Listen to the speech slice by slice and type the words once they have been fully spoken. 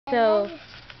So,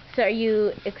 so are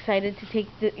you excited to take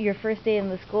your first day on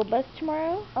the school bus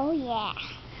tomorrow? Oh yeah.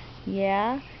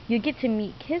 Yeah? You get to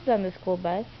meet kids on the school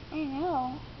bus. I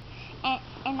know.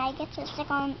 And I get to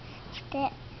sit on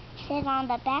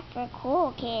the back for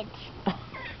cool kids.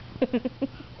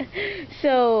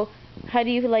 So, how do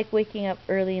you like waking up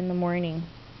early in the morning?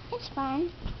 It's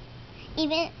fun.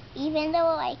 Even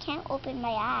though I can't open my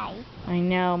eye. I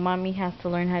know, Mommy has to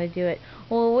learn how to do it.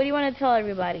 Well, what do you want to tell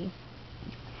everybody?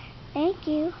 Thank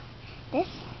you. This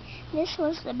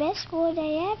was the best school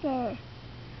day ever.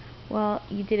 Well,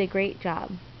 you did a great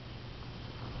job.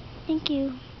 Thank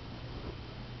you.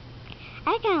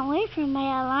 I can't wait for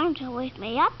my alarm to wake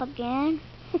me up again.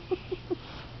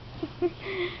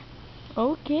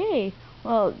 Okay.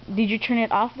 Well, did you turn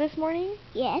it off this morning?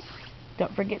 Yes.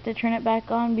 Don't forget to turn it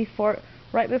back on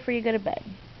right before you go to bed.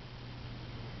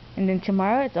 And then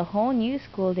tomorrow it's a whole new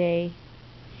school day.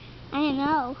 I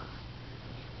know.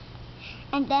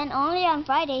 And then only on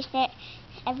Fridays that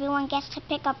everyone gets to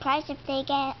pick a prize if they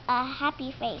get a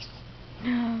happy face.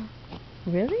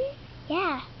 Really?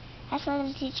 Yeah, that's what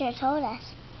the teacher told us.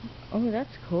 Oh,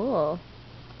 that's cool.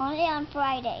 Only on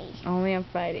Fridays. Only on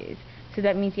Fridays. So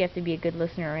that means you have to be a good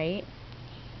listener, right?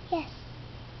 Yes.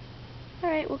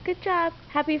 Alright, well, good job.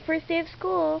 Happy first day of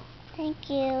school. Thank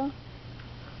you.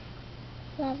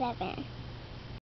 Love, Evan.